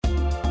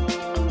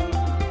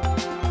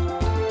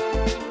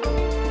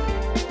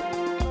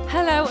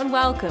and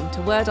welcome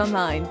to Word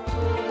Online.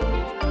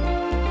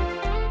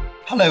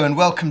 Hello and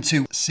welcome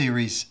to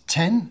Series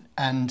 10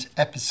 and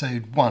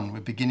Episode 1. We're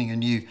beginning a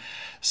new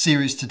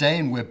series today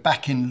and we're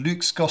back in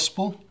Luke's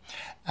Gospel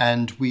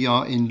and we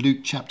are in Luke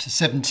chapter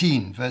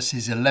 17,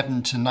 verses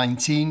 11 to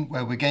 19,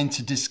 where we're going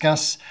to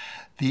discuss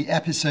the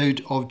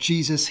episode of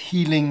Jesus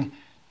healing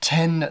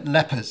 10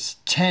 lepers,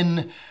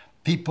 10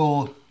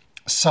 people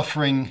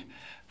suffering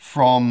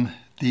from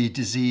the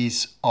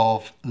disease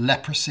of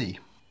leprosy.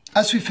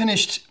 As we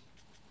finished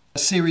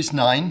Series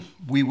 9,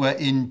 we were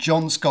in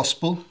John's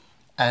Gospel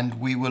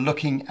and we were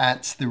looking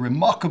at the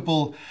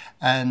remarkable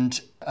and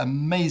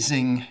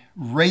amazing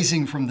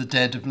raising from the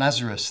dead of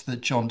Lazarus that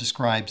John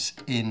describes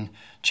in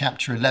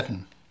chapter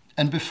 11.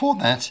 And before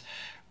that,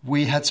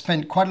 we had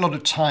spent quite a lot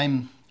of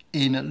time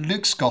in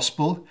Luke's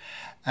Gospel,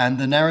 and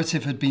the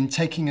narrative had been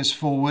taking us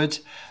forward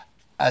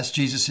as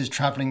Jesus is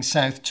traveling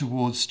south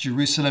towards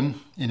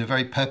Jerusalem in a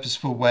very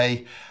purposeful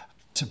way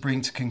to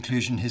bring to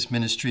conclusion his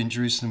ministry in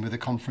Jerusalem with a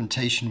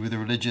confrontation with the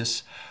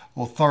religious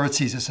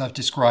authorities, as I've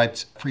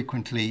described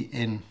frequently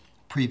in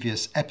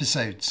previous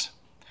episodes.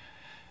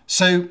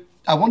 So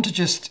I want to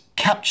just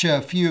capture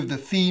a few of the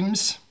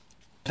themes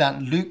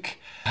that Luke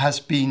has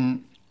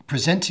been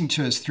presenting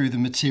to us through the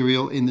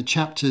material in the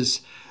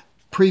chapters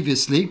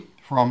previously,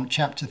 from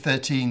chapter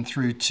 13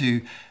 through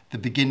to the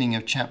beginning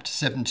of chapter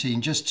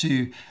 17, just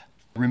to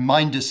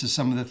remind us of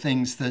some of the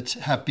things that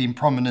have been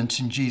prominent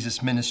in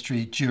Jesus'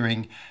 ministry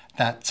during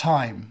that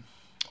time.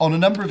 On a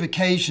number of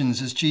occasions,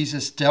 as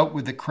Jesus dealt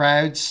with the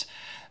crowds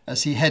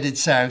as he headed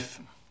south,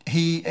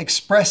 he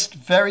expressed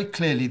very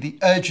clearly the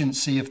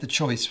urgency of the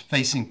choice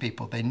facing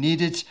people. They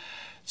needed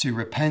to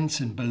repent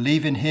and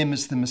believe in him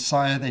as the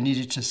Messiah. They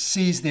needed to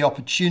seize the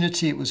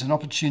opportunity. It was an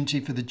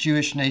opportunity for the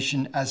Jewish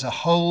nation as a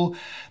whole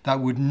that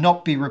would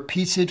not be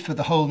repeated for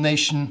the whole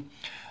nation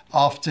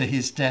after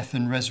his death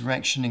and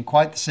resurrection in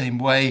quite the same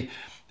way.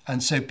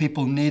 And so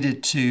people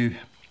needed to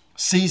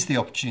seize the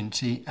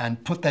opportunity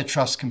and put their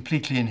trust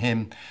completely in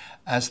him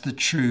as the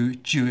true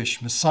Jewish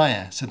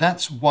Messiah. So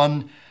that's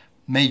one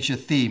major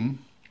theme.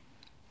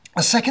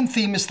 A second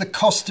theme is the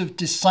cost of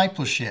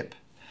discipleship.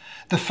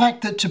 The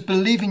fact that to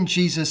believe in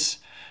Jesus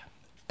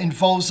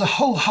involves a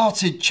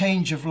wholehearted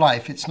change of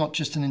life. It's not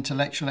just an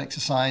intellectual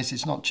exercise.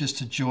 It's not just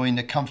to join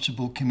a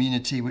comfortable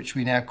community, which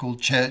we now call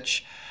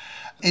church.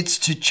 It's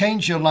to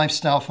change your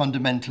lifestyle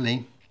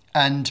fundamentally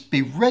and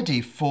be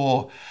ready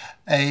for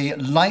a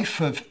life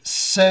of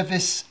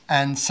service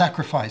and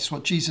sacrifice,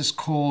 what Jesus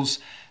calls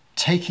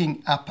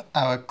taking up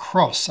our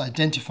cross,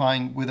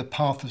 identifying with a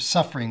path of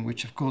suffering,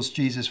 which of course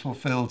Jesus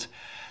fulfilled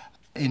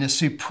in a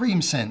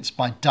supreme sense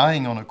by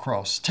dying on a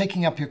cross.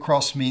 Taking up your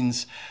cross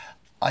means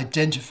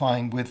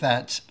identifying with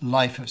that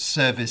life of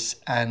service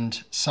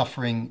and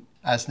suffering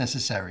as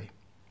necessary.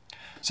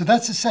 So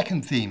that's the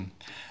second theme.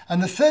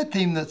 And the third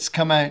theme that's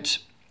come out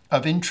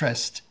of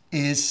interest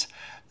is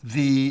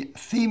the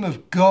theme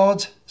of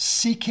God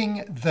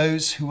seeking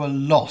those who are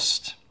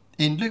lost.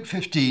 In Luke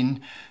 15,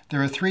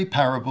 there are three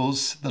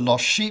parables: the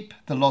lost sheep,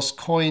 the lost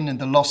coin, and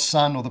the lost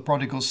son, or the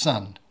prodigal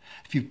son.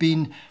 If you've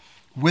been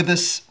with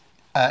us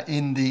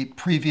in the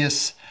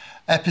previous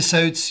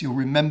episodes, you'll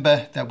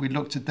remember that we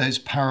looked at those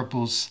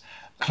parables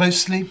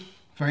closely,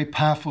 very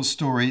powerful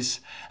stories,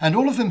 and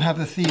all of them have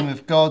the theme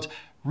of God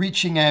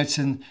reaching out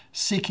and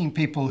seeking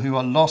people who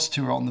are lost,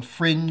 who are on the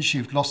fringe,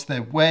 who've lost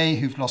their way,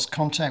 who've lost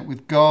contact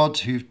with God,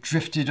 who've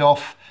drifted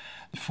off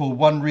for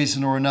one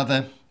reason or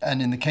another. And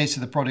in the case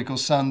of the prodigal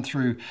son,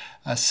 through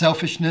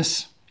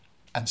selfishness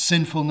and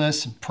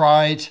sinfulness and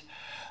pride,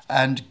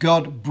 and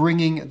God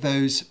bringing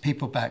those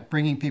people back,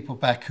 bringing people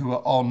back who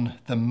are on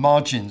the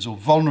margins or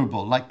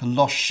vulnerable, like the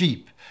lost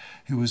sheep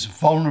who was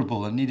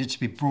vulnerable and needed to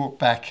be brought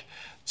back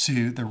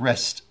to the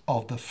rest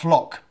of the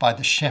flock by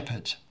the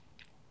shepherd.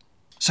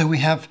 So we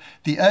have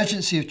the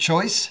urgency of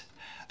choice,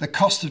 the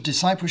cost of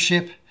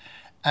discipleship,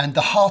 and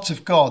the heart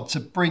of God to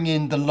bring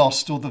in the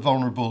lost or the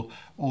vulnerable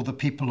or the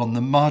people on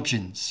the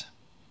margins.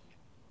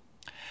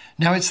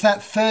 Now it's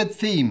that third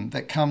theme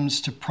that comes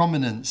to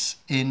prominence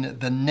in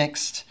the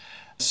next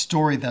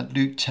story that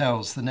Luke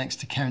tells, the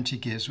next account he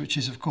gives, which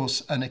is of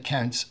course an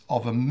account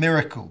of a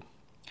miracle.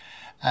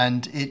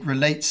 And it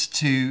relates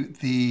to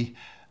the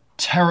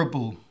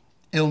terrible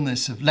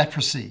illness of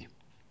leprosy.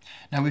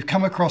 Now, we've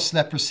come across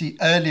leprosy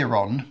earlier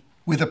on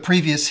with a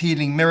previous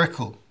healing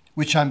miracle,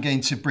 which I'm going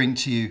to bring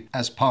to you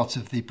as part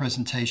of the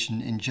presentation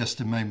in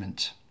just a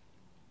moment.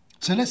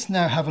 So let's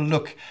now have a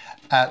look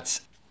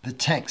at the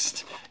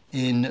text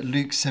in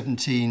Luke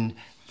 17,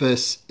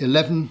 verse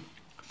 11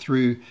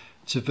 through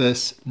to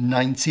verse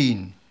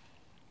 19.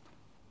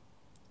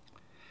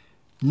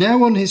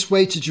 Now on his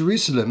way to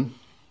Jerusalem,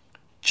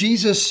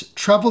 Jesus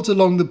travelled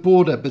along the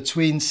border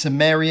between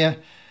Samaria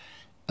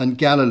and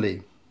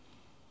Galilee.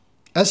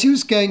 As he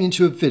was going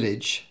into a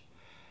village,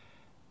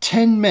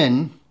 10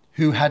 men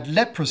who had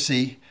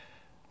leprosy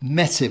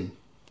met him.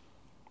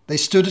 They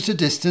stood at a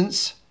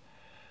distance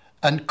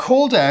and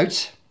called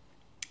out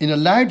in a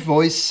loud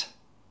voice,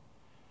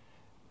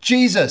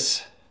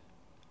 "Jesus,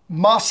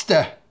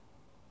 Master,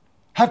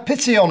 have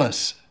pity on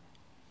us."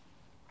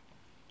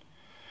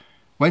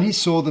 When he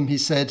saw them, he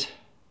said,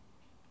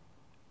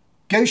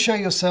 "Go show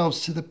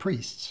yourselves to the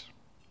priests."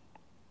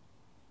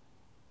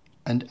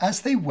 And as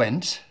they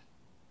went,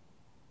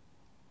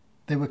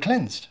 they were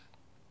cleansed.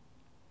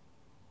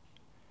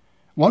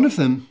 One of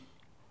them,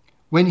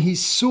 when he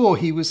saw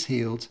he was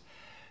healed,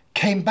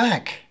 came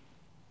back,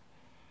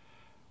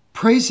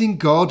 praising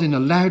God in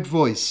a loud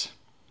voice.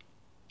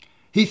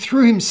 He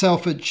threw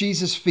himself at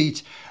Jesus'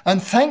 feet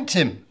and thanked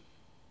him.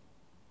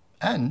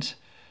 And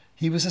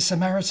he was a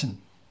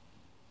Samaritan.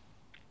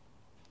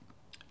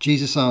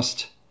 Jesus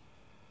asked,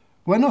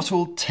 "Were not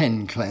all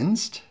 10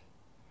 cleansed?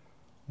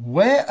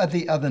 Where are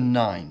the other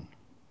 9?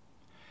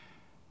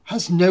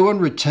 Has no one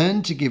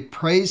returned to give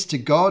praise to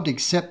God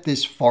except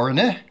this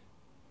foreigner?"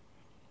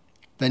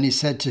 Then he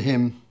said to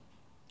him,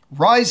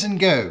 "Rise and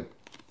go.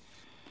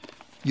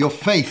 Your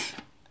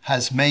faith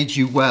has made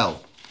you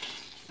well."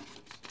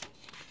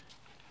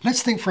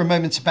 Let's think for a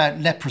moment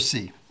about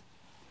leprosy.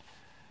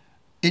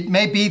 It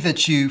may be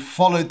that you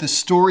followed the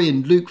story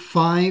in Luke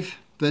 5,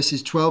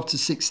 verses 12 to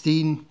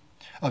 16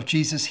 of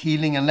Jesus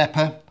healing a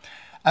leper,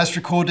 as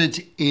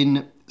recorded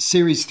in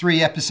Series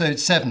 3, Episode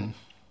 7.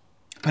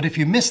 But if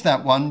you missed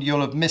that one, you'll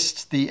have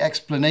missed the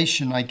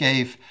explanation I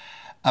gave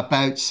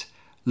about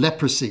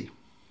leprosy.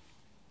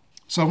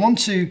 So I want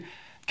to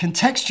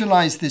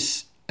contextualize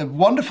this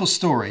wonderful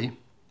story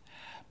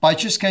by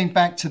just going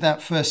back to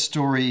that first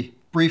story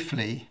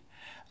briefly,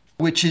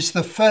 which is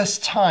the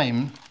first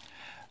time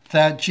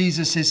that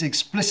Jesus is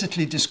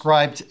explicitly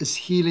described as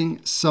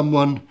healing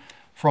someone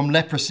from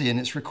leprosy. And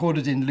it's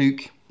recorded in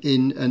Luke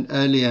in an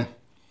earlier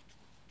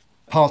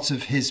part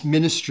of his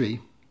ministry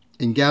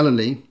in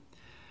Galilee.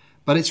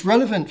 But it's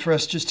relevant for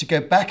us just to go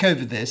back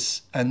over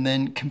this and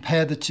then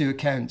compare the two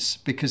accounts,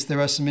 because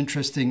there are some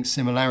interesting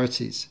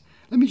similarities.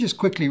 Let me just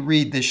quickly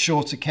read this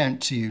short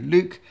account to you.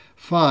 Luke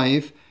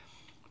 5,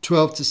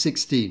 12 to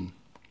 16.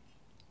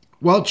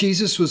 While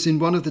Jesus was in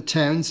one of the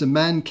towns, a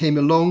man came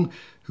along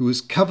who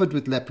was covered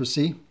with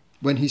leprosy.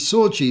 When he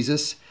saw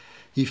Jesus,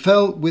 he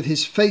fell with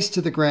his face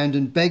to the ground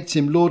and begged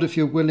him, "Lord, if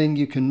you're willing,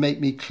 you can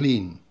make me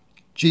clean."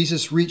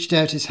 Jesus reached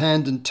out his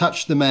hand and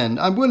touched the man.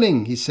 "I'm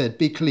willing," he said,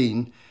 "be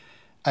clean."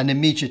 And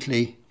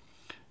immediately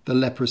the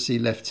leprosy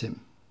left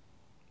him.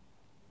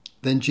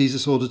 Then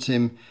Jesus ordered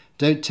him,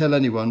 "Don't tell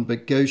anyone,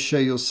 but go show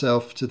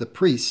yourself to the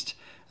priest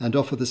and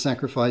offer the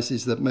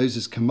sacrifices that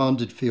Moses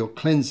commanded for your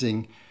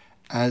cleansing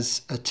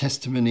as a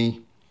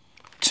testimony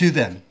to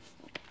them."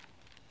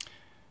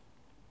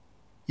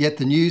 Yet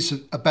the news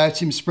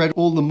about him spread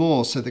all the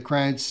more, so the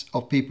crowds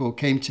of people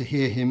came to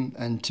hear him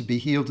and to be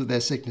healed of their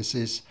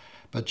sicknesses.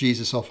 But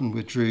Jesus often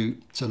withdrew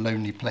to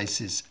lonely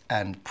places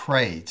and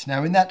prayed.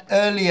 Now, in that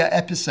earlier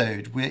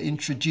episode, we're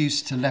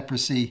introduced to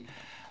leprosy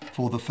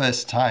for the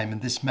first time,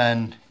 and this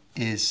man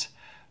is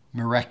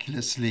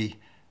miraculously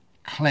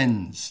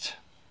cleansed.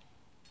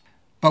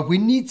 But we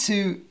need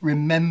to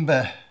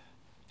remember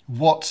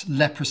what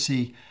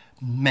leprosy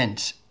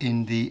meant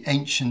in the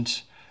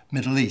ancient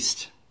Middle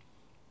East.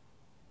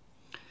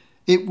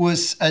 It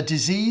was a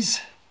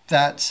disease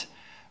that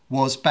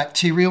was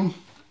bacterial,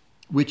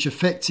 which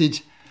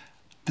affected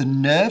the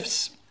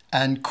nerves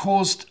and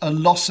caused a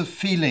loss of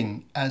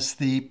feeling as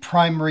the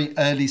primary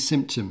early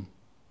symptom.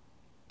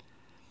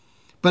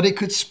 But it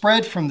could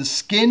spread from the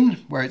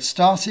skin, where it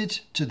started,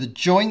 to the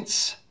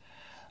joints,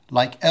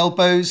 like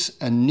elbows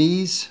and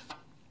knees.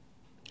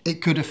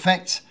 It could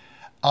affect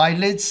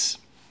eyelids,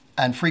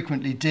 and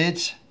frequently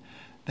did,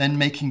 then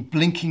making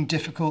blinking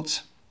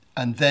difficult,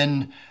 and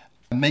then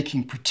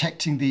making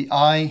protecting the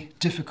eye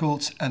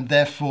difficult, and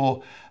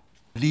therefore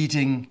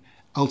leading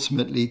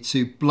ultimately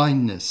to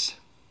blindness.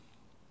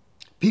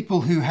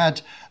 People who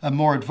had a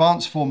more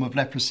advanced form of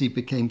leprosy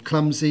became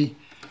clumsy,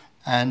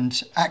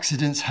 and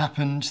accidents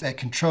happened. Their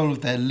control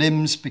of their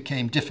limbs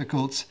became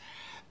difficult,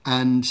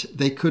 and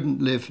they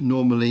couldn't live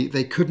normally.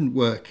 They couldn't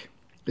work.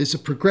 It's a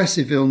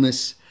progressive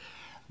illness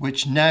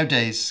which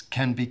nowadays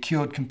can be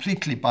cured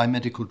completely by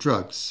medical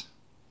drugs.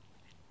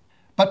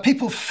 But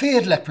people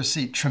feared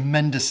leprosy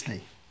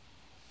tremendously.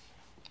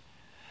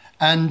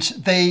 And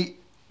they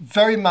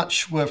very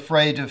much were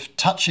afraid of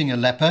touching a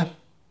leper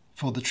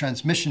for the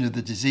transmission of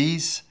the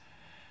disease.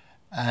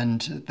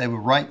 And they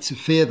were right to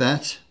fear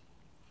that.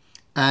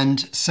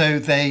 And so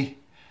they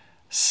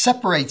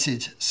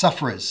separated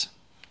sufferers.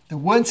 They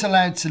weren't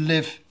allowed to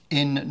live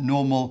in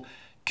normal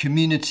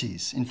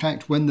communities. In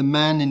fact, when the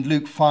man in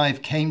Luke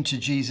 5 came to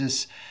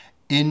Jesus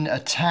in a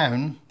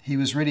town, he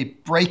was really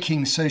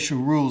breaking social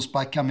rules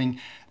by coming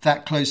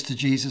that close to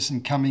Jesus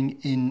and coming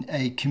in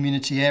a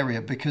community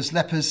area, because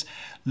lepers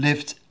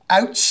lived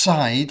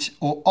outside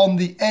or on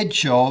the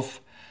edge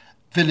of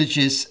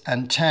villages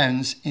and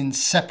towns in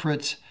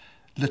separate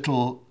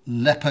little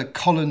leper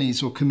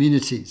colonies or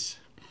communities.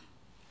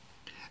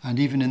 And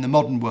even in the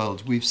modern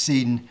world, we've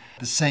seen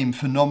the same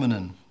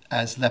phenomenon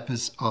as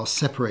lepers are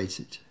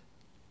separated.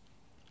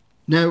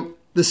 Now,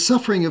 the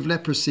suffering of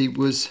leprosy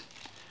was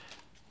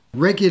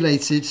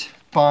regulated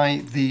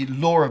by the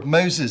law of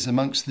Moses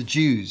amongst the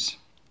Jews.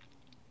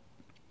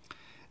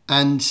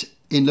 And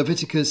in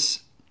Leviticus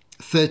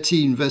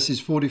 13, verses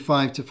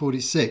 45 to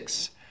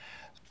 46,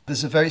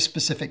 there's a very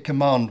specific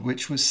command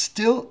which was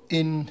still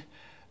in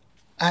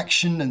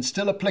action and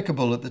still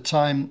applicable at the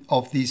time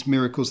of these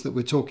miracles that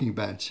we're talking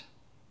about.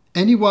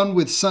 Anyone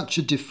with such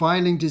a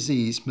defiling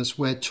disease must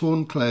wear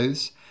torn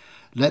clothes,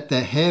 let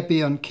their hair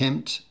be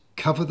unkempt,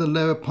 cover the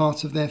lower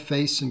part of their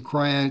face and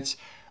cry out,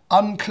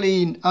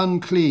 "Unclean,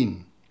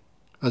 unclean."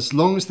 As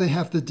long as they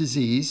have the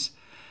disease,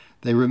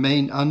 they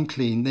remain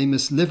unclean. They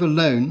must live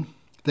alone.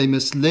 They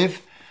must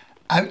live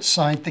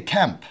outside the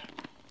camp.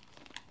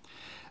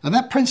 And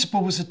that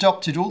principle was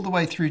adopted all the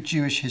way through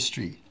Jewish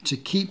history, to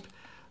keep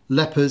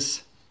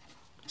lepers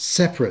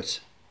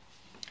separate.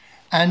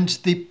 And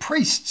the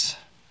priests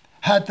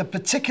had the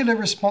particular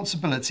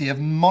responsibility of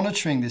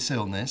monitoring this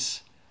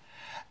illness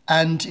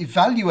and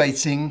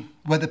evaluating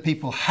whether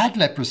people had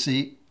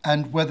leprosy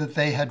and whether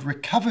they had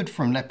recovered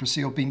from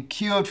leprosy or been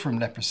cured from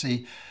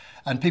leprosy.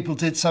 And people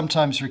did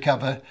sometimes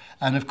recover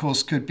and, of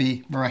course, could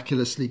be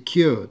miraculously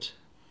cured.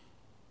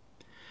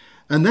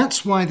 And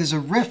that's why there's a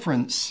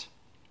reference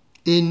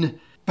in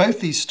both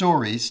these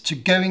stories to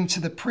going to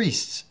the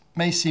priests. It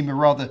may seem a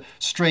rather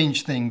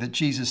strange thing that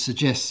Jesus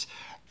suggests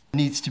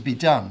needs to be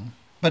done,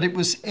 but it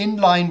was in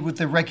line with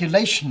the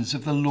regulations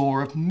of the law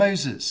of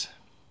Moses.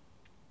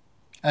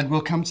 And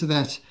we'll come to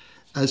that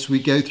as we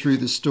go through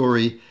the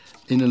story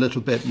in a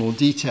little bit more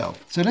detail.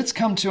 So let's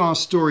come to our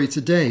story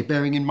today,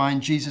 bearing in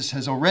mind Jesus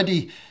has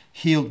already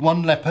healed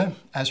one leper,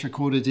 as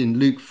recorded in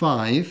Luke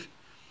 5.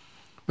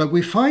 But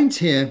we find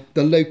here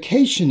the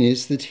location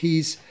is that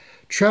he's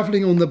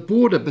traveling on the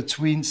border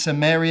between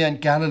Samaria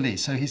and Galilee.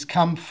 So he's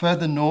come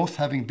further north,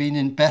 having been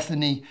in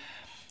Bethany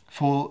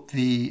for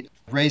the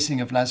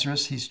raising of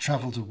Lazarus. He's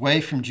traveled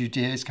away from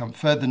Judea. He's come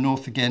further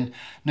north again.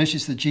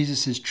 Notice that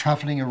Jesus is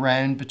traveling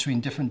around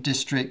between different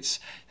districts,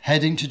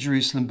 heading to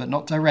Jerusalem, but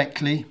not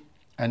directly.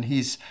 And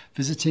he's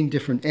visiting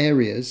different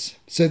areas.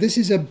 So this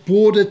is a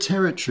border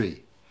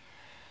territory.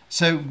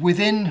 So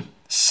within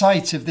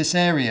sight of this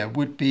area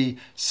would be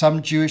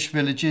some Jewish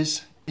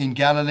villages in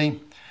Galilee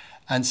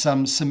and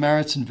some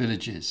Samaritan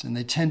villages. And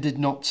they tended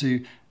not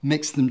to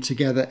mix them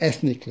together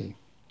ethnically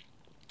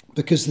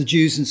because the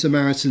Jews and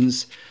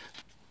Samaritans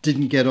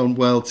didn't get on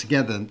well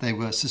together. They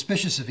were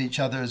suspicious of each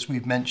other, as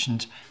we've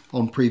mentioned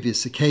on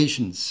previous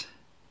occasions.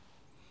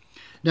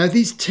 Now,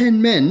 these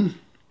 10 men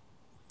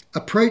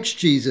approached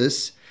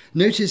Jesus,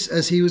 notice,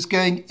 as he was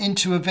going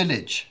into a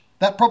village.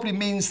 That probably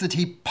means that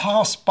he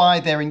passed by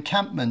their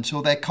encampment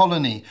or their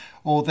colony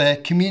or their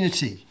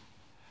community.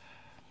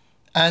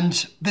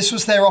 And this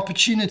was their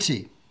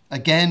opportunity.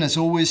 Again, as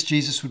always,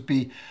 Jesus would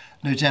be,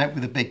 no doubt,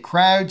 with a big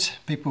crowd.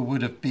 People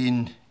would have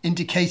been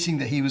indicating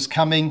that he was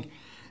coming.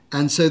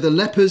 And so the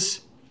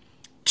lepers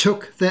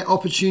took their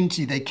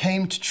opportunity. They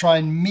came to try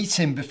and meet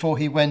him before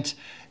he went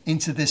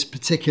into this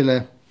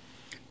particular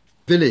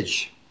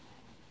village.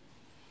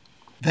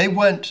 They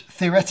weren't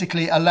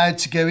theoretically allowed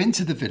to go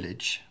into the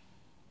village.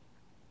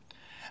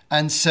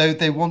 And so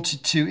they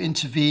wanted to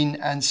intervene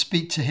and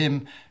speak to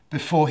him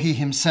before he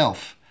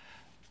himself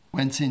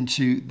went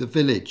into the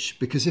village.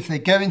 Because if they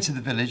go into the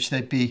village,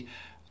 they'd be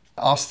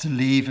asked to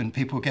leave and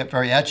people get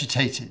very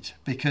agitated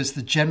because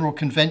the general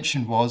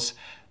convention was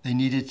they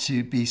needed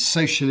to be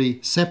socially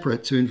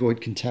separate to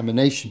avoid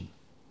contamination.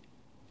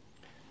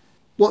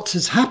 What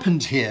has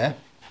happened here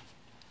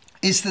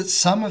is that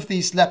some of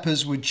these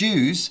lepers were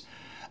Jews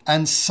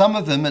and some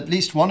of them, at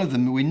least one of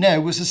them we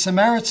know, was a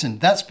Samaritan.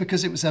 That's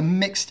because it was a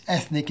mixed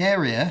ethnic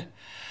area.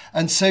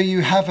 And so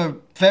you have a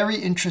very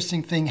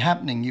interesting thing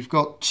happening. You've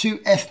got two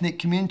ethnic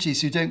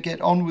communities who don't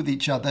get on with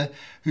each other,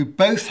 who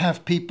both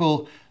have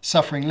people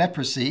suffering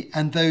leprosy,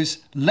 and those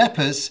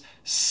lepers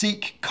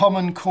seek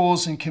common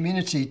cause and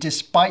community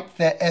despite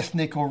their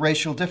ethnic or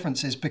racial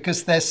differences,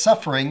 because their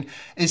suffering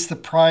is the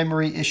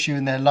primary issue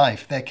in their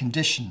life, their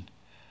condition.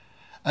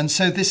 And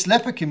so this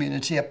leper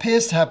community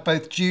appears to have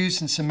both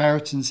Jews and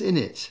Samaritans in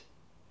it.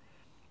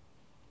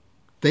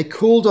 They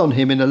called on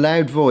him in a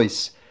loud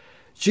voice,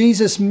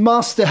 "Jesus,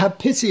 Master, have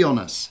pity on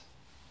us."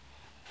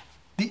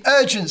 The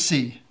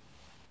urgency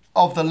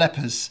of the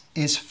lepers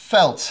is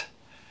felt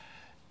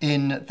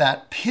in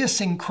that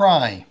piercing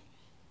cry.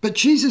 But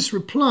Jesus'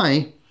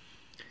 reply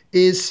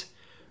is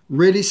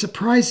really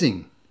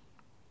surprising.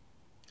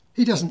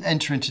 He doesn't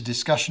enter into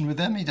discussion with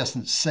them. He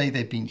doesn't say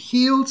they've been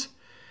healed.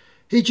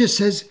 He just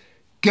says,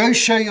 "Go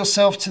show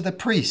yourself to the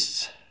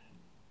priests,"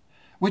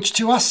 which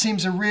to us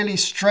seems a really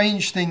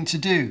strange thing to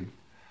do.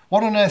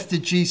 What on earth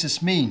did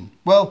Jesus mean?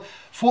 Well,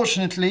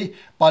 fortunately,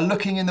 by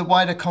looking in the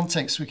wider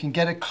context, we can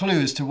get a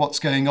clue as to what's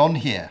going on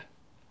here.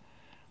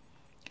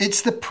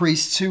 It's the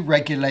priests who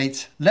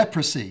regulate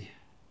leprosy.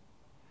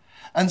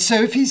 And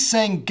so if he's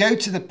saying go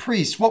to the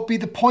priest, what would be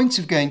the point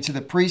of going to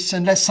the priests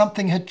unless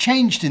something had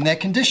changed in their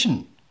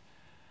condition?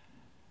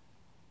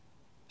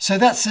 So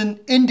that's an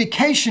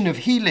indication of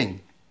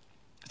healing.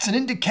 It's an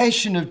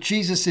indication of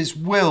Jesus'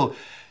 will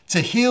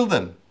to heal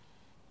them.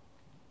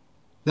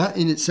 That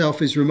in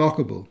itself is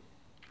remarkable.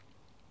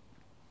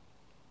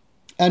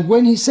 And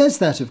when he says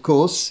that, of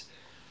course,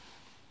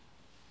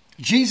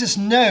 Jesus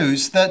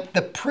knows that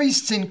the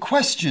priests in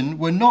question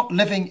were not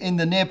living in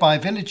the nearby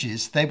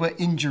villages. They were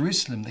in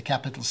Jerusalem, the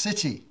capital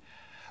city,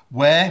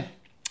 where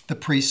the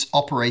priests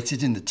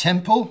operated in the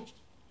temple,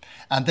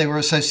 and they were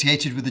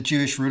associated with the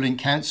Jewish ruling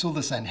council,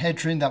 the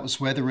Sanhedrin. That was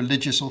where the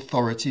religious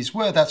authorities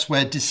were. That's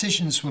where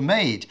decisions were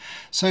made.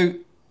 So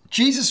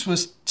Jesus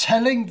was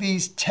telling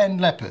these 10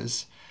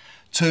 lepers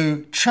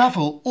to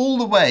travel all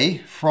the way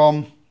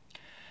from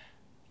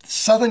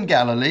southern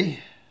Galilee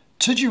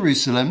to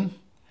Jerusalem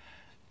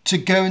to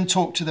go and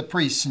talk to the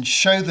priests and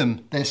show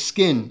them their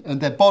skin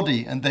and their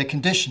body and their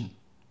condition.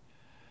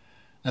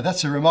 Now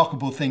that's a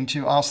remarkable thing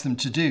to ask them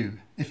to do.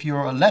 If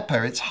you're a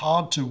leper, it's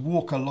hard to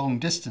walk a long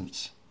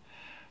distance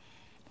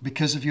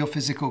because of your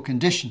physical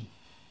condition.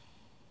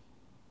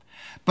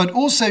 But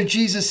also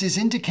Jesus is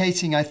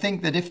indicating, I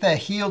think, that if they're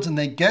healed and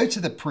they go to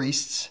the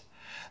priests,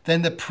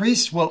 then the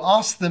priests will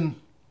ask them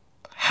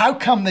how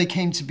come they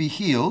came to be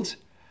healed.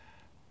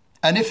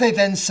 And if they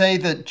then say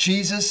that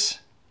Jesus,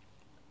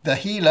 the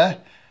healer,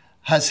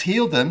 has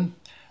healed them,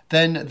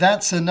 then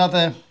that's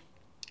another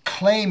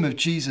claim of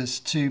Jesus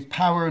to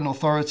power and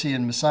authority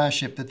and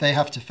messiahship that they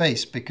have to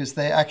face, because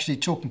they're actually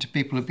talking to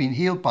people who've been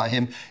healed by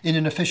him in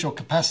an official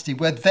capacity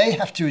where they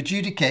have to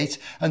adjudicate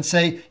and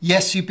say,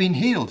 yes, you've been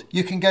healed.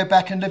 You can go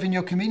back and live in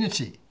your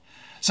community.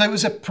 So it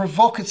was a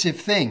provocative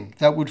thing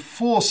that would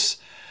force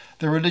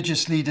the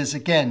religious leaders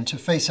again to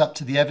face up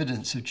to the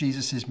evidence of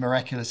Jesus'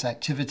 miraculous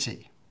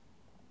activity.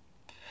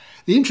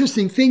 The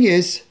interesting thing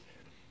is,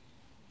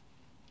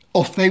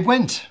 off they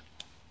went.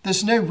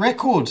 There's no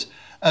record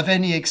of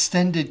any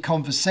extended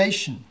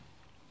conversation.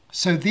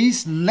 So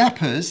these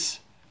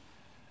lepers,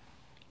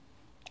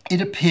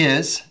 it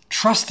appears,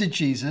 trusted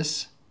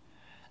Jesus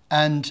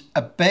and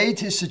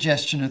obeyed his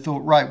suggestion and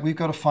thought, right, we've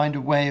got to find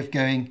a way of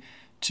going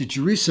to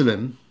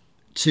Jerusalem,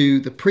 to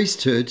the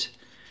priesthood,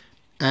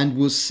 and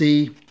we'll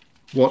see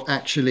what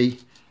actually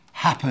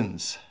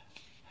happens.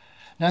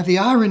 Now, the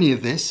irony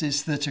of this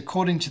is that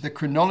according to the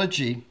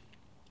chronology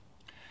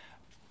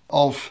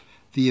of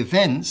the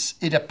events,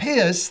 it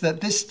appears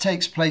that this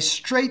takes place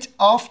straight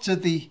after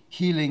the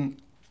healing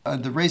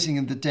and the raising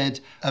of the dead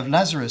of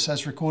Lazarus,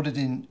 as recorded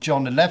in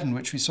John 11,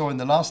 which we saw in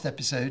the last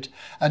episode.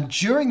 And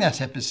during that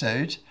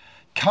episode,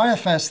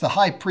 Caiaphas, the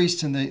high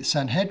priest, and the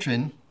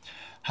Sanhedrin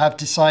have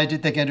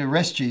decided they're going to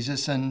arrest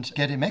Jesus and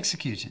get him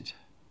executed.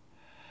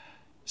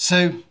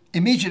 So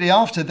immediately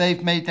after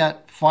they've made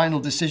that final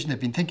decision, they've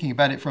been thinking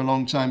about it for a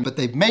long time, but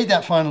they've made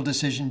that final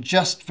decision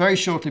just very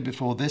shortly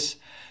before this.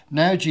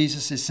 Now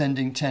Jesus is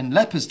sending 10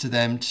 lepers to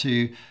them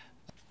to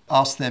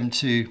ask them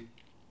to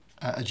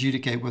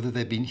adjudicate whether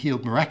they've been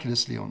healed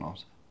miraculously or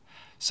not.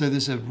 So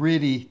there's a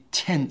really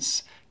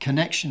tense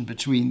connection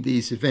between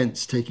these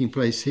events taking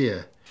place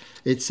here.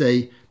 It's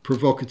a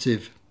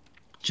provocative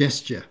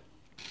gesture.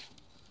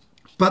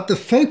 But the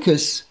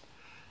focus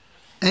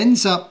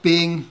ends up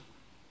being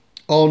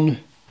on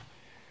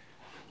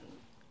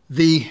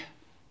the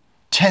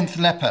 10th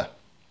leper.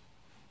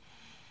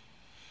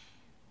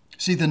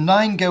 See, the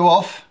 9 go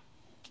off,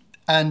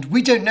 and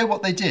we don't know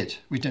what they did.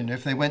 We don't know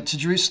if they went to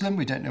Jerusalem.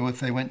 We don't know if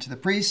they went to the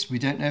priests. We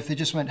don't know if they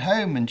just went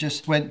home and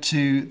just went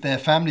to their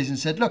families and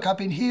said, look, I've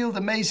been healed,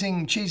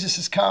 amazing, Jesus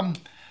has come,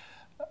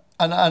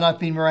 and I've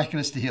been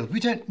miraculously healed. We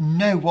don't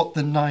know what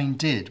the 9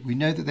 did. We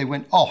know that they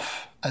went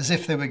off as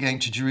if they were going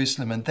to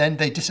Jerusalem, and then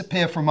they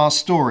disappear from our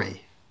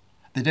story.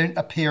 They don't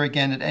appear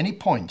again at any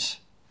point.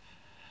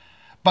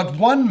 But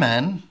one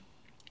man,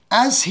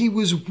 as he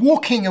was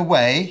walking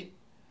away,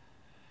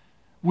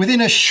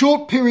 within a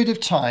short period of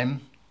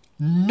time,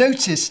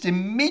 noticed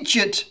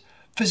immediate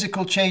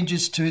physical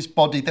changes to his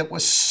body that were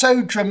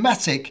so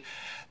dramatic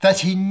that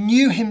he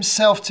knew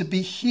himself to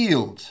be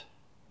healed.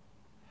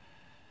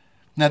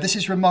 Now, this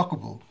is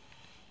remarkable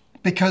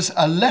because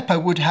a leper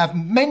would have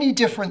many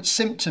different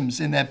symptoms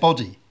in their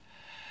body.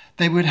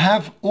 They would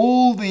have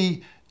all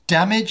the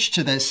damage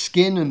to their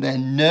skin and their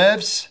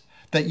nerves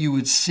that you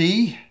would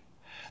see.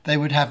 They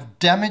would have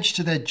damage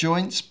to their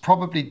joints,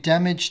 probably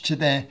damage to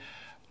their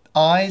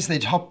eyes.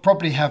 They'd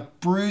probably have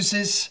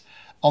bruises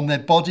on their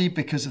body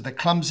because of the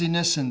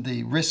clumsiness and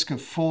the risk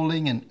of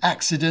falling and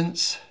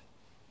accidents.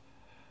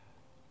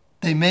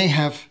 They may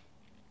have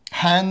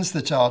hands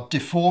that are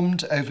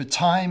deformed over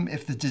time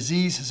if the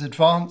disease has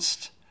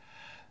advanced.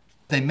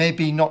 They may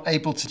be not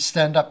able to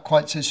stand up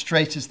quite so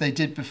straight as they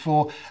did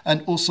before,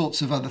 and all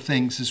sorts of other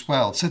things as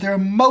well. So there are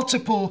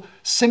multiple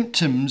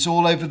symptoms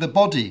all over the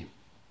body.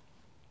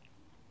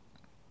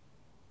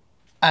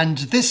 And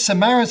this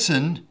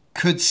Samaritan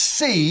could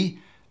see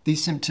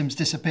these symptoms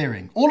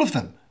disappearing, all of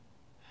them.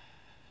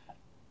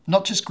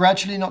 Not just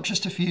gradually, not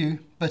just a few,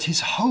 but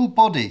his whole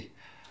body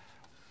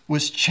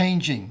was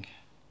changing.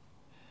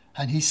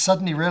 And he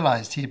suddenly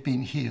realized he had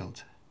been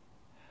healed.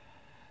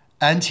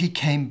 And he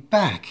came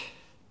back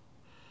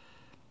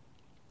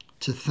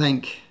to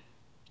thank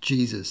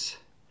Jesus.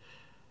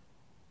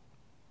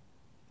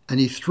 And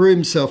he threw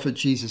himself at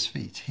Jesus'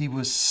 feet. He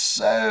was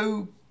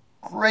so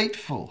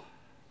grateful.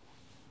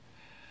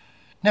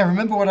 Now,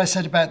 remember what I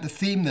said about the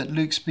theme that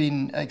Luke's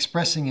been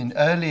expressing in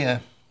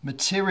earlier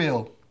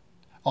material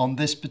on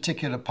this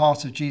particular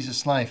part of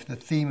Jesus' life, the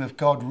theme of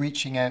God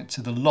reaching out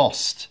to the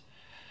lost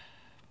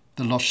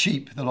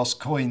sheep, the lost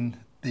coin,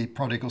 the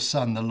prodigal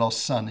son, the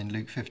lost son in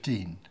Luke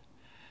 15.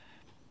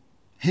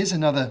 Here's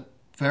another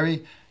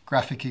very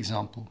graphic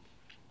example.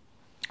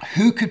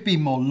 Who could be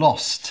more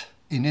lost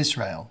in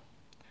Israel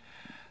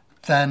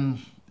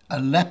than a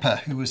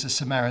leper who was a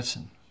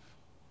Samaritan?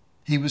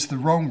 He was the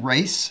wrong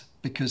race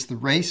because the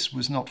race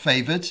was not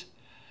favored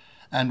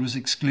and was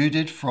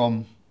excluded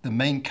from the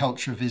main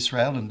culture of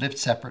Israel and lived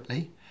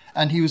separately.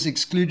 And he was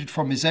excluded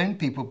from his own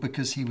people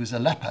because he was a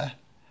leper.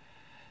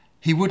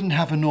 He wouldn't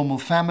have a normal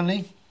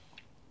family.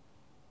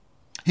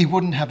 He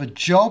wouldn't have a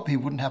job. He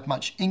wouldn't have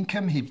much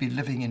income. He'd be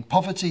living in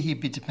poverty.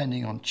 He'd be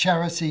depending on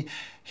charity.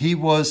 He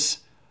was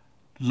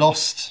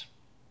lost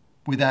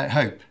without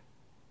hope.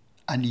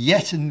 And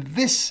yet in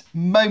this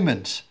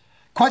moment,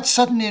 quite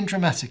suddenly and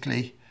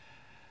dramatically,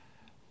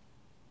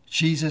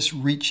 Jesus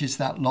reaches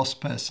that lost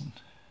person.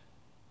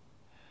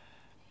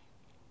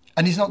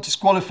 And he's not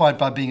disqualified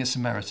by being a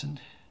Samaritan.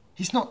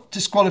 He's not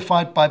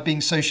disqualified by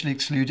being socially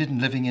excluded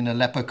and living in a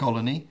leper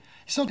colony.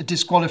 He's not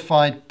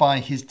disqualified by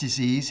his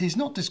disease. He's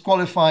not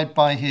disqualified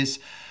by his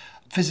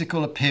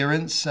physical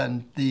appearance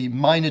and the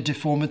minor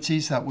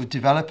deformities that would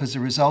develop as a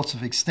result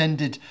of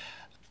extended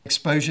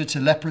exposure to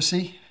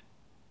leprosy.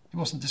 He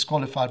wasn't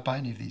disqualified by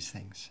any of these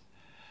things.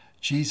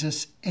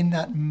 Jesus, in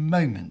that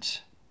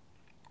moment,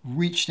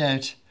 reached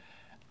out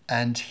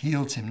and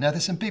healed him. Now,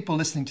 there's some people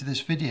listening to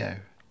this video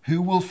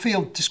who will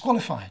feel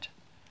disqualified,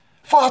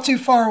 far too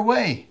far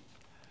away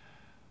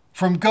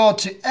from God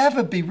to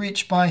ever be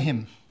reached by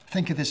him.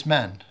 Think of this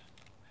man.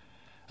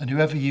 And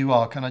whoever you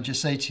are, can I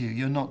just say to you,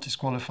 you're not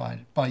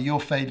disqualified by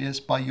your failures,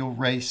 by your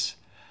race,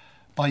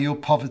 by your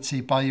poverty,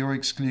 by your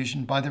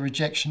exclusion, by the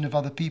rejection of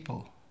other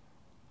people.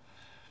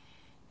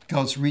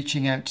 God's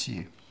reaching out to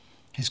you.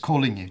 He's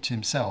calling you to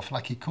himself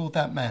like he called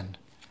that man.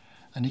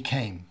 And he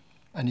came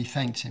and he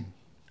thanked him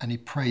and he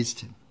praised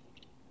him.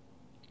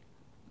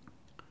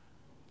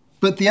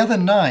 But the other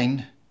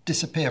 9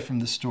 disappear from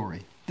the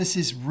story. This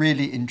is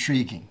really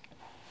intriguing.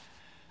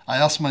 I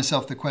asked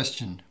myself the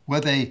question, were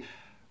they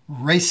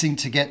racing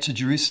to get to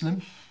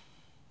Jerusalem?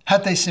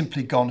 Had they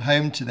simply gone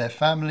home to their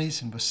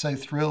families and were so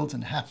thrilled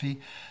and happy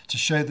to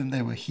show them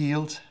they were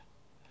healed?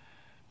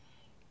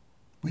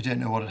 We don't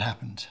know what had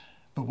happened.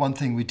 But one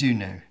thing we do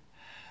know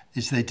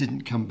is they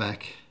didn't come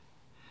back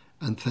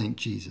and thank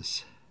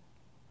Jesus.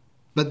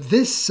 But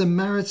this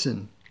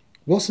Samaritan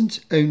wasn't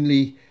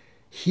only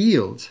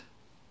healed,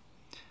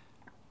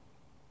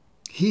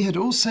 he had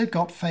also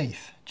got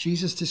faith.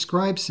 Jesus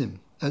describes him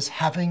as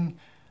having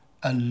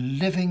a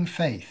living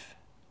faith.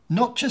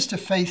 Not just a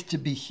faith to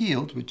be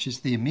healed, which is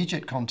the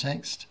immediate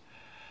context,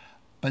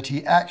 but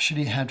he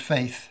actually had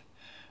faith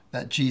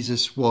that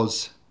Jesus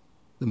was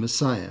the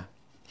Messiah.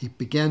 He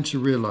began to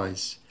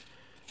realize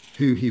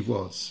who he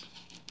was.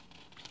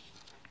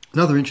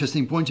 Another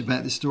interesting point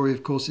about this story,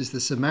 of course, is the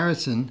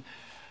Samaritan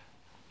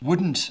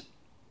wouldn't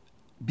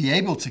be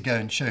able to go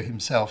and show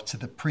himself to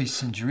the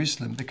priests in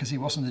Jerusalem because he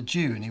wasn't a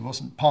Jew and he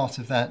wasn't part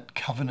of that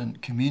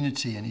covenant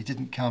community and he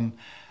didn't come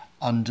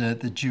under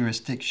the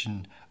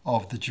jurisdiction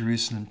of the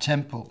Jerusalem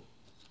temple.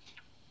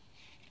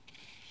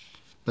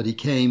 But he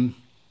came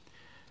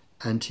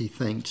and he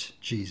thanked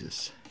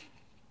Jesus.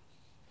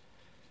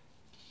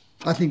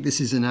 I think this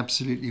is an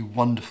absolutely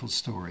wonderful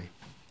story.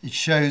 It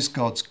shows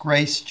God's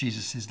grace,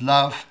 Jesus'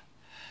 love,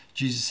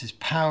 Jesus'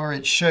 power.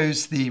 It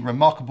shows the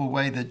remarkable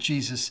way that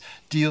Jesus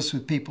deals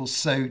with people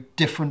so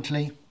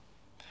differently.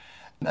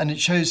 And it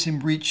shows him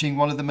reaching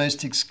one of the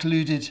most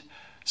excluded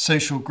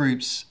social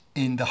groups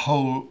in the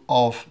whole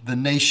of the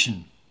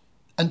nation.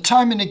 And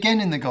time and again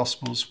in the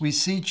Gospels, we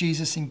see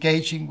Jesus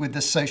engaging with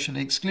the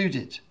socially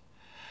excluded.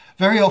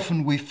 Very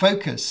often we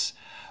focus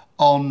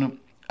on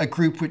a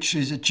group which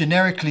is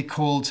generically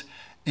called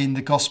in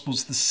the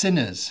Gospels the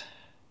sinners,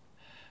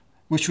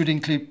 which would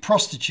include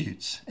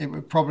prostitutes. It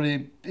would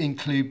probably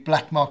include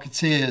black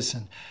marketeers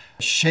and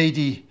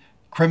shady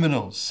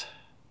criminals.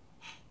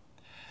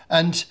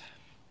 And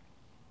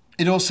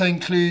it also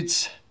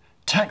includes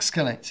tax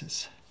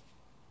collectors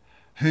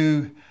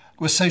who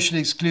were socially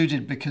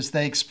excluded because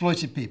they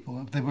exploited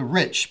people. They were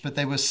rich, but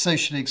they were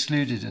socially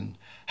excluded and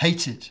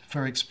hated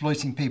for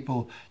exploiting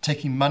people,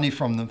 taking money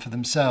from them for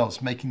themselves,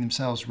 making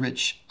themselves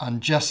rich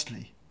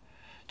unjustly.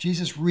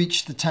 Jesus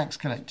reached the tax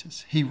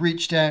collectors. He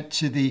reached out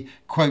to the,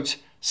 quote,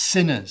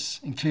 sinners,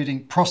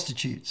 including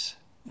prostitutes,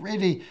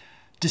 really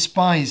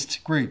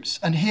despised groups.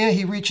 And here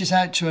he reaches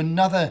out to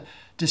another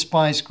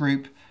despised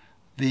group,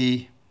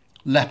 the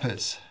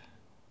lepers.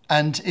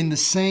 And in the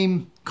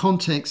same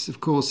context,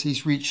 of course,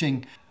 he's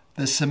reaching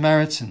the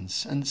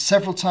Samaritans. And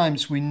several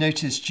times we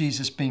notice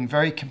Jesus being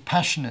very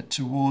compassionate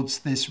towards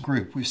this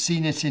group. We've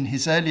seen it in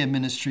his earlier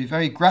ministry,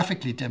 very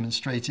graphically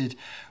demonstrated,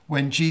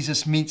 when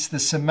Jesus meets the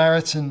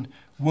Samaritan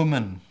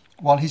woman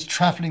while he's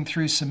traveling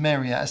through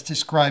Samaria, as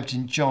described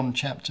in John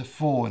chapter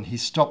 4. And he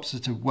stops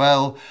at a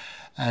well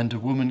and a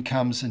woman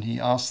comes and he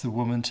asks the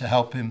woman to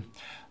help him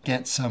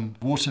get some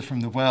water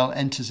from the well,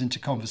 enters into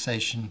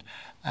conversation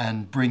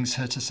and brings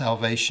her to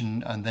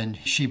salvation, and then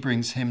she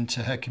brings him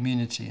to her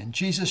community. And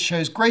Jesus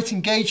shows great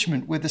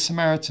engagement with the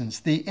Samaritans,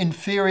 the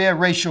inferior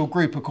racial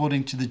group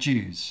according to the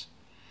Jews.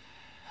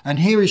 And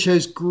here he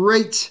shows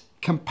great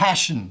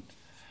compassion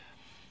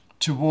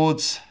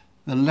towards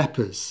the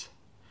lepers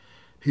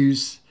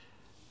whose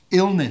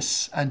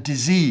illness and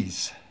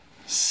disease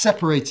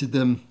separated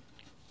them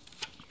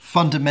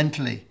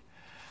fundamentally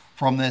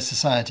from their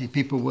society.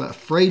 People were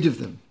afraid of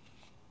them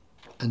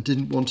and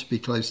didn't want to be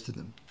close to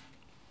them.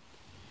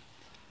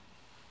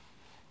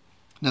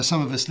 Now,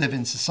 some of us live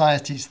in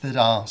societies that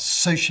are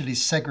socially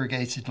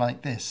segregated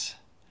like this,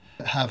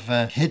 that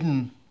have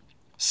hidden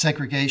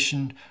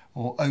segregation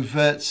or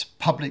overt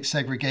public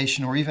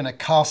segregation, or even a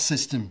caste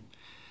system,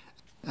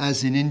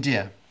 as in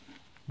India,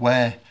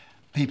 where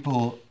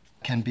people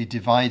can be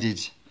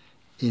divided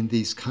in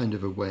these kind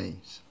of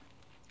ways.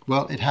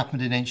 Well, it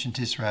happened in ancient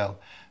Israel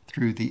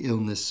through the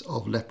illness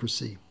of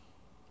leprosy.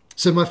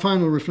 So my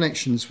final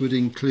reflections would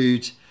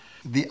include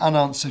the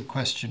unanswered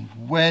question,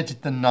 where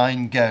did the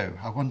 9 go?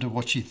 I wonder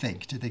what you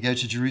think. Did they go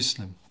to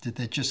Jerusalem? Did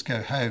they just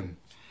go home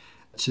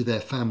to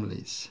their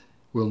families?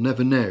 We'll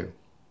never know,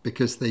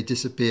 because they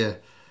disappear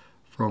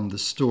from the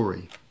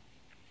story.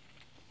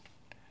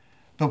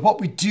 But what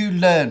we do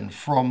learn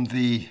from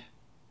the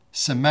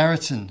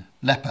Samaritan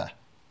leper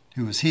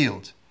who was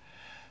healed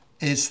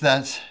is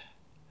that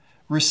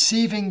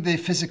receiving the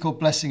physical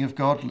blessing of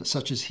God,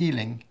 such as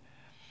healing,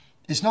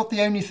 is not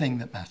the only thing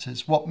that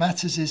matters. What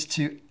matters is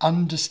to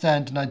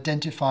understand and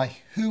identify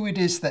who it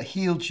is that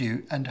healed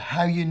you and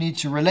how you need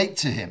to relate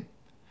to him.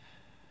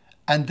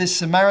 And this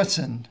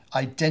Samaritan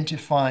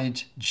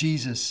identified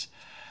Jesus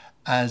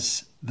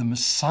as the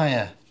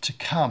Messiah to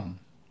come.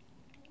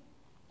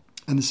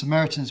 And the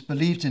Samaritans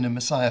believed in a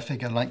Messiah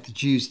figure like the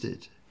Jews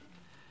did.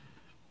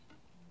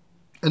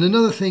 And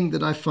another thing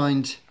that I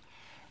find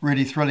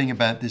really thrilling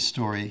about this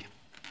story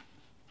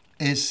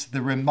is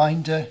the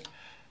reminder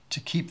to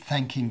keep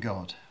thanking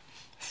God.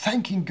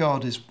 Thanking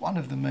God is one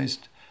of the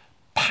most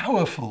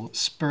powerful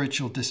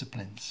spiritual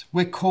disciplines.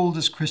 We're called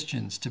as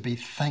Christians to be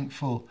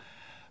thankful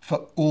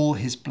for all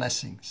his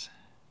blessings.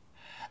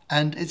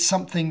 And it's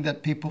something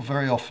that people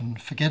very often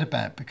forget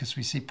about, because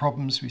we see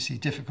problems, we see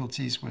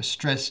difficulties, we're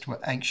stressed, we're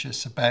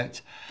anxious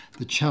about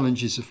the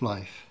challenges of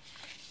life.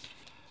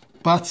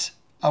 But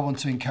I want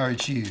to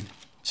encourage you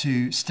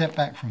to step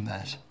back from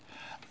that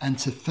and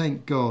to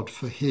thank God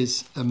for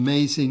his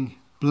amazing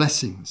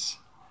blessings.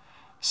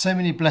 So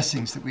many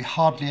blessings that we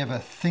hardly ever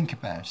think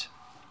about,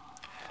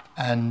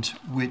 and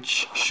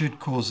which should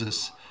cause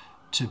us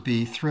to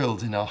be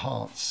thrilled in our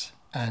hearts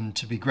and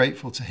to be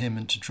grateful to him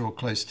and to draw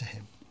close to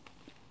him.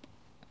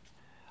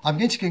 I'm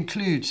going to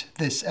conclude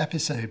this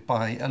episode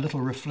by a little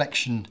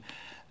reflection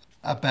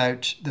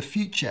about the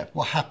future,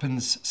 what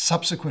happens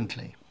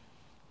subsequently.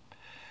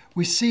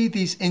 We see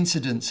these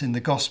incidents in the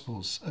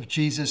Gospels of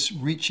Jesus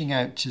reaching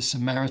out to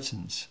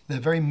Samaritans.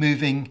 They're very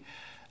moving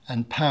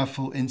and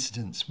powerful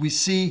incidents. We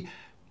see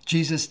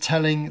Jesus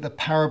telling the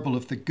parable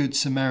of the Good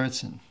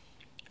Samaritan,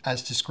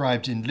 as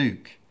described in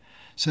Luke.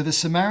 So the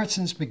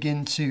Samaritans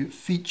begin to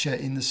feature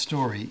in the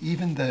story,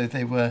 even though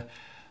they were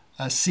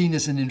seen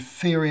as an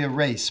inferior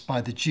race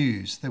by the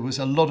Jews. There was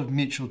a lot of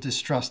mutual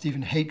distrust,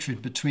 even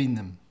hatred between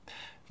them.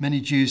 Many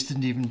Jews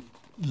didn't even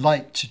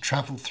like to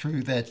travel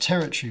through their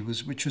territory,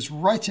 which was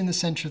right in the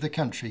centre of the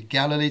country,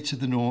 Galilee to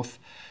the north,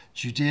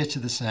 Judea to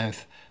the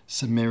south,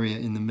 Samaria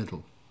in the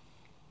middle.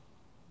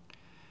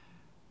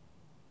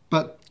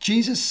 But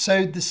Jesus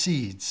sowed the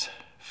seeds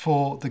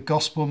for the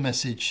gospel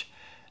message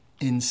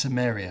in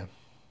Samaria.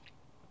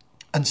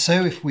 And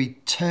so if we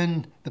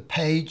turn the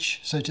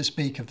page, so to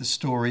speak, of the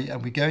story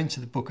and we go into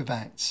the book of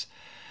Acts,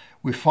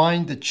 we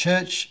find the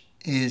church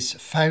is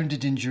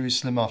founded in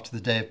Jerusalem after the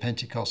day of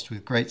Pentecost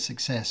with great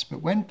success.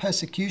 But when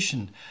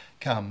persecution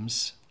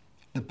comes,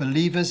 the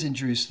believers in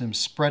Jerusalem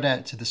spread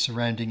out to the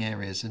surrounding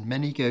areas, and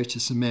many go to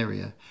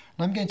Samaria. And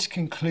I'm going to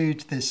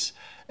conclude this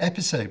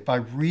episode by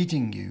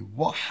reading you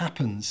what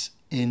happens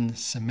in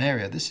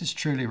Samaria. This is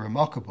truly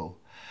remarkable.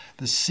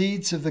 The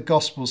seeds of the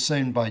gospel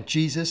sown by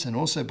Jesus and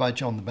also by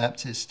John the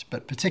Baptist,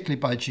 but particularly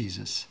by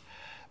Jesus,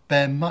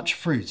 bear much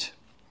fruit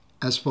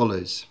as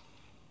follows.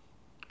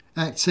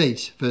 Acts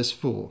 8, verse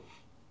 4.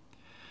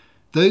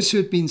 Those who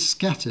had been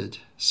scattered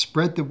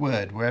spread the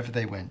word wherever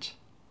they went.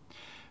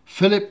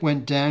 Philip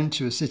went down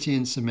to a city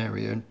in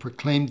Samaria and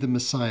proclaimed the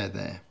Messiah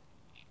there.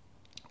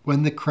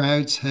 When the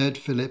crowds heard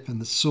Philip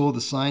and saw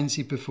the signs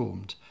he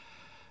performed,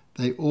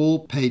 they all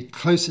paid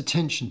close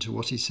attention to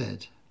what he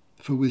said.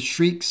 For with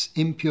shrieks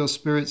impure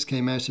spirits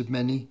came out of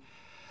many,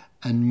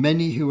 and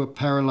many who were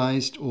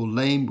paralyzed or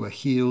lame were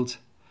healed.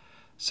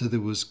 So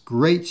there was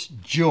great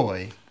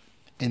joy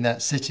in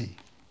that city.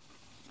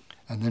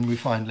 And then we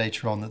find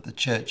later on that the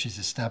church is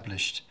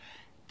established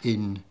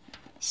in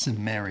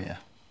Samaria.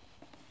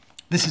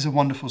 This is a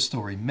wonderful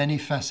story, many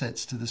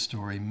facets to the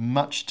story,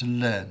 much to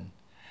learn.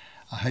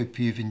 I hope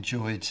you've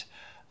enjoyed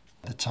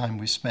the time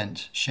we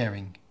spent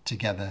sharing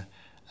together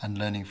and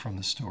learning from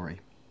the story.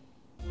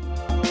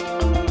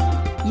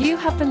 You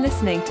have been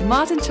listening to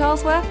Martin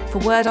Charlesworth for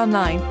Word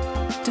Online.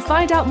 To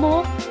find out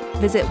more,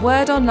 visit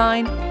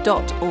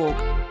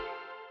wordonline.org.